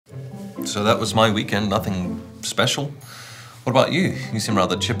So that was my weekend, nothing special. What about you? You seem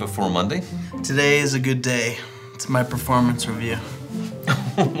rather chipper for a Monday. Today is a good day. It's my performance review.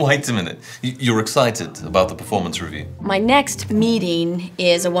 Wait a minute. You're excited about the performance review? My next meeting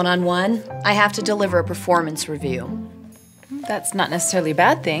is a one-on-one. I have to deliver a performance review. That's not necessarily a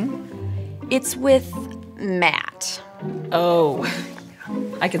bad thing. It's with Matt. Oh,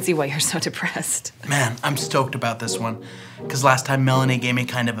 I can see why you're so depressed. Man, I'm stoked about this one. Because last time Melanie gave me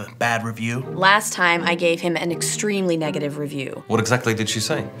kind of a bad review. Last time I gave him an extremely negative review. What exactly did she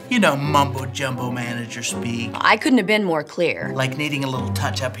say? You know, mumbo-jumbo manager speak. I couldn't have been more clear. Like needing a little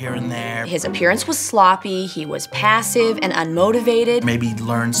touch-up here and there. His appearance was sloppy, he was passive and unmotivated. Maybe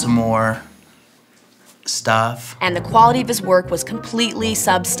learn some more stuff. And the quality of his work was completely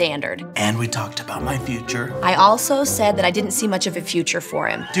substandard. And we talked about my future. I also said that I didn't see much of a future for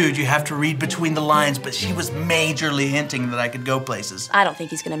him. Dude, you have to read between the lines, but she was majorly hinting that I could go places. I don't think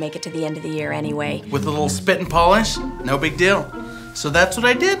he's gonna make it to the end of the year anyway. With a little spit and polish, no big deal. So that's what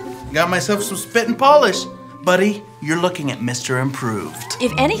I did. Got myself some spit and polish. Buddy, you're looking at Mr. Improved.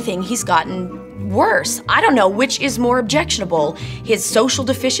 If anything, he's gotten worse. I don't know which is more objectionable, his social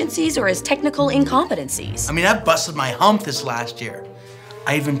deficiencies or his technical incompetencies. I mean, I busted my hump this last year.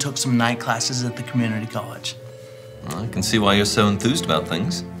 I even took some night classes at the community college. I can see why you're so enthused about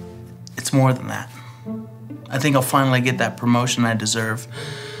things. It's more than that. I think I'll finally get that promotion I deserve.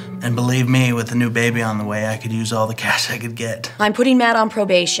 And believe me, with a new baby on the way, I could use all the cash I could get. I'm putting Matt on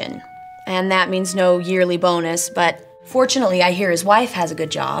probation, and that means no yearly bonus, but fortunately, I hear his wife has a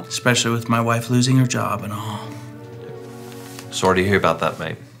good job. Especially with my wife losing her job and all. Sorry to hear about that,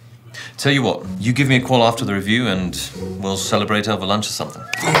 mate. Tell you what, you give me a call after the review and we'll celebrate over lunch or something.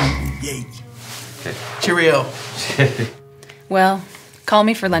 Yay. Okay. Cheerio. Well, call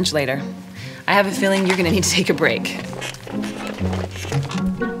me for lunch later. I have a feeling you're gonna need to take a break.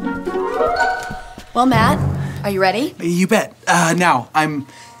 Well, Matt, are you ready? You bet. Now, I'm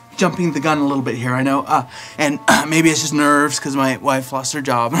jumping the gun a little bit here, I know. And maybe it's just nerves because my wife lost her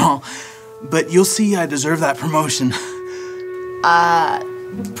job and all. But you'll see I deserve that promotion.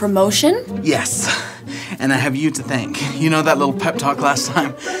 Promotion? Yes. And I have you to thank. You know that little pep talk last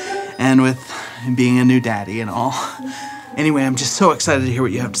time? And with being a new daddy and all. Anyway, I'm just so excited to hear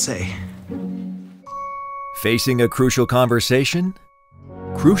what you have to say. Facing a crucial conversation?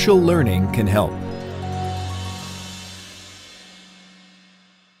 Crucial Learning can help.